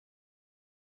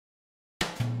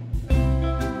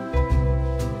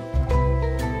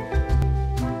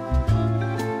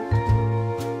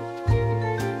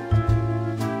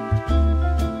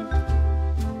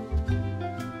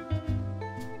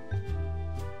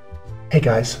Hey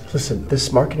guys, listen,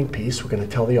 this marketing piece, we're going to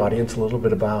tell the audience a little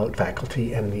bit about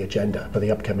faculty and the agenda for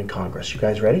the upcoming Congress. You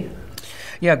guys ready?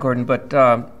 Yeah, Gordon, but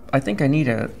I think I need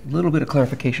a little bit of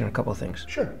clarification on a couple of things.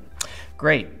 Sure.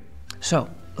 Great. So,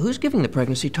 who's giving the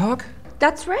pregnancy talk?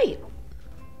 That's right.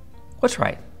 What's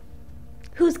right?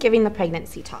 Who's giving the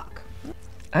pregnancy talk?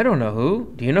 I don't know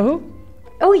who. Do you know who?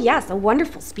 Oh yes, a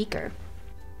wonderful speaker.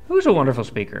 Who's a wonderful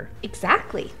speaker?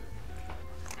 Exactly.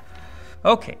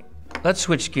 Okay, let's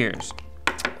switch gears.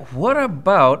 What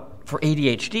about for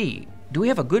ADHD? Do we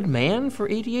have a good man for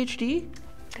ADHD?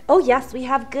 Oh yes, we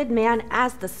have Goodman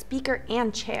as the speaker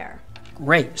and chair.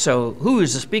 Great. So, who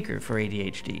is the speaker for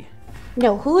ADHD?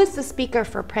 No, who is the speaker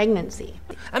for pregnancy?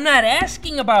 I'm not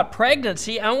asking about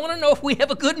pregnancy. I want to know if we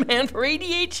have a good man for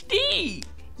ADHD.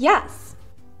 Yes.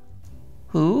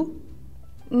 Who?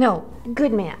 No,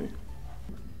 Goodman.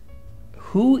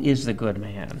 Who is the good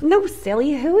man? No,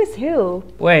 silly, who is who?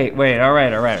 Wait, all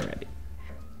right.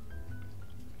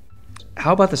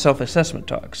 How about the self-assessment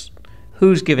talks?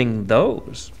 Who's giving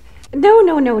those?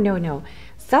 No.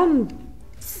 Some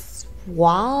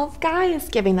Suave guy is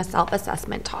giving the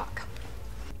self-assessment talk.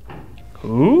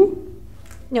 Who?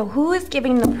 No, who is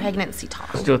giving the pregnancy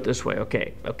talk? Let's do it this way.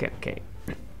 Okay.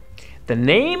 The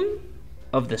name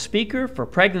of the speaker for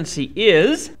pregnancy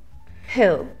is...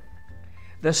 Who?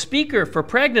 The speaker for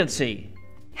pregnancy.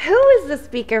 Who is the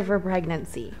speaker for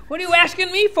pregnancy? What are you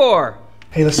asking me for?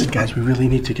 Hey, listen guys, we really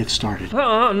need to get started.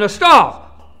 No,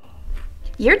 stop!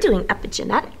 You're doing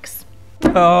epigenetics.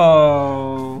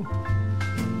 Oh...